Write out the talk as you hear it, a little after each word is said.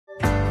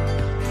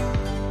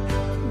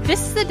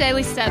This is the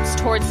Daily Steps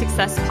Towards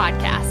Success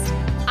podcast.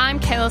 I'm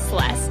Kayla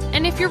Celeste,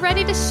 and if you're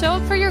ready to show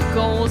up for your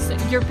goals,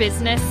 your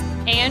business,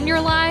 and your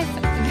life,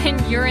 then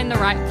you're in the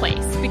right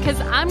place because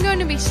I'm going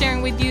to be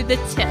sharing with you the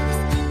tips,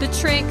 the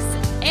tricks,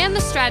 and the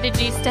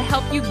strategies to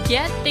help you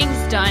get things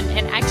done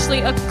and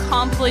actually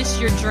accomplish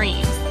your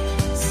dreams.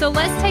 So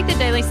let's take the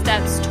daily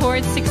steps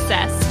towards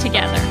success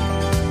together.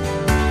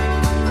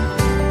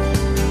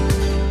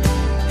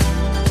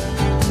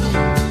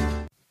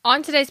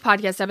 On today's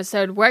podcast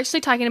episode, we're actually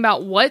talking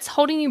about what's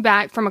holding you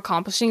back from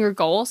accomplishing your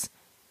goals.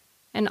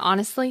 And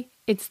honestly,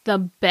 it's the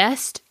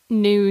best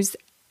news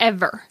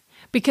ever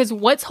because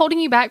what's holding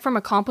you back from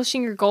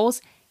accomplishing your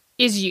goals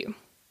is you.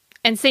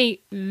 And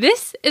see,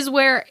 this is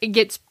where it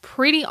gets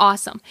pretty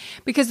awesome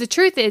because the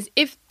truth is,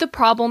 if the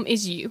problem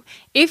is you,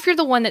 if you're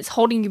the one that's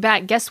holding you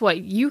back, guess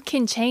what? You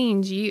can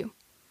change you.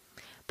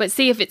 But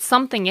see, if it's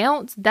something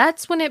else,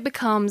 that's when it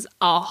becomes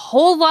a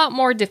whole lot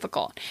more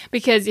difficult.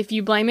 Because if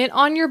you blame it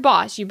on your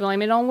boss, you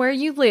blame it on where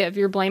you live,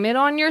 you blame it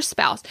on your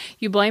spouse,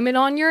 you blame it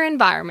on your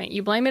environment,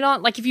 you blame it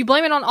on, if you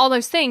blame it on all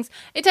those things,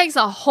 it takes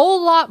a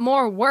whole lot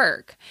more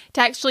work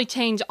to actually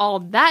change all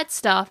that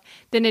stuff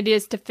than it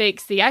is to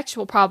fix the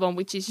actual problem,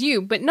 which is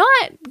you. But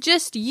not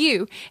just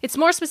you, it's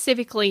more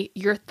specifically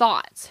your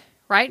thoughts.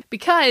 Right?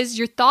 Because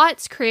your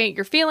thoughts create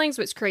your feelings,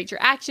 which creates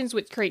your actions,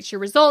 which creates your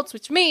results,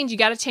 which means you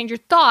got to change your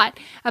thought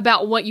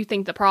about what you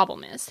think the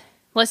problem is.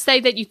 Let's say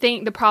that you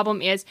think the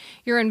problem is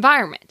your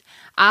environment.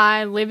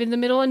 I live in the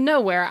middle of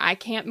nowhere. I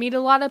can't meet a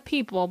lot of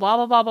people, blah,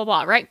 blah, blah, blah,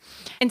 blah, right?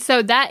 And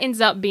so that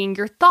ends up being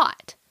your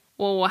thought.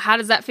 Well, how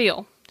does that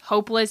feel?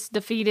 Hopeless,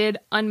 defeated,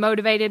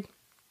 unmotivated?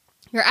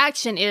 Your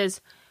action is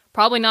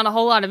probably not a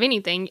whole lot of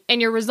anything, and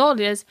your result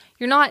is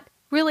you're not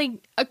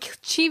really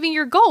achieving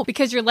your goal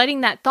because you're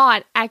letting that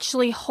thought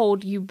actually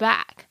hold you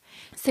back.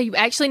 So you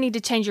actually need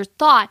to change your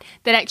thought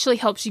that actually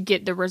helps you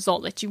get the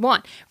result that you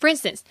want. For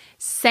instance,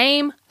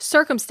 same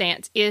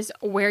circumstance is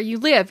where you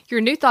live. Your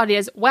new thought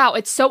is, wow,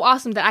 it's so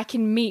awesome that I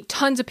can meet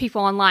tons of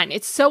people online.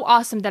 It's so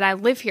awesome that I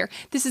live here.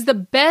 This is the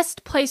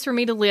best place for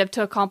me to live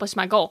to accomplish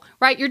my goal,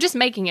 right? You're just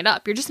making it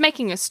up. You're just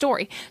making a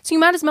story. So you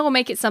might as well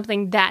make it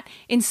something that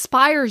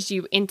inspires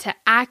you into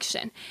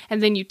action.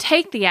 And then you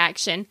take the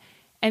action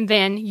and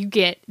then you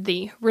get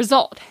the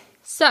result.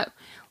 So,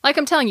 like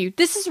I'm telling you,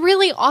 this is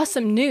really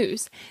awesome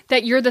news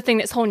that you're the thing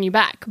that's holding you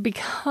back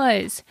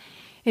because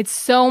it's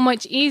so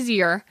much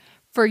easier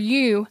for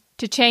you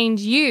to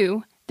change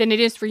you than it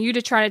is for you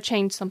to try to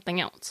change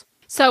something else.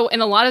 So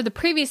in a lot of the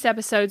previous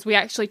episodes, we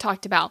actually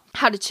talked about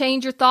how to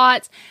change your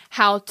thoughts,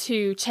 how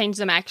to change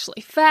them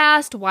actually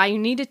fast, why you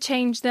need to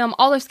change them,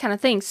 all those kind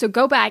of things. So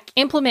go back,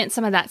 implement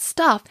some of that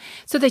stuff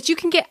so that you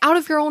can get out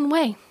of your own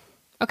way.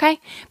 Okay?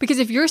 Because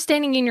if you're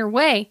standing in your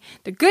way,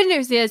 the good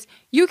news is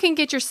you can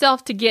get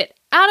yourself to get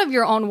out of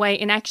your own way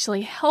and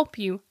actually help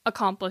you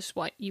accomplish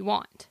what you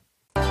want.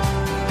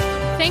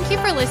 Thank you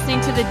for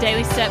listening to the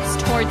Daily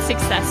Steps Towards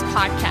Success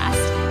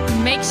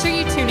podcast. Make sure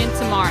you tune in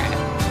tomorrow.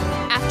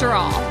 After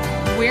all,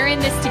 we're in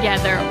this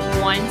together,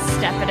 one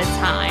step at a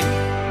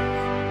time.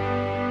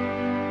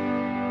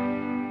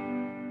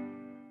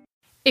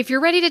 If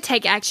you're ready to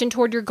take action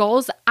toward your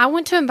goals, I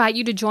want to invite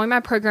you to join my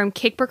program,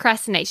 Kick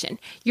Procrastination.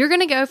 You're going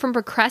to go from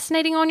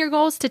procrastinating on your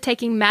goals to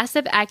taking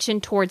massive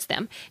action towards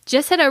them.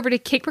 Just head over to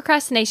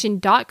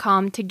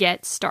kickprocrastination.com to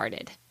get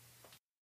started.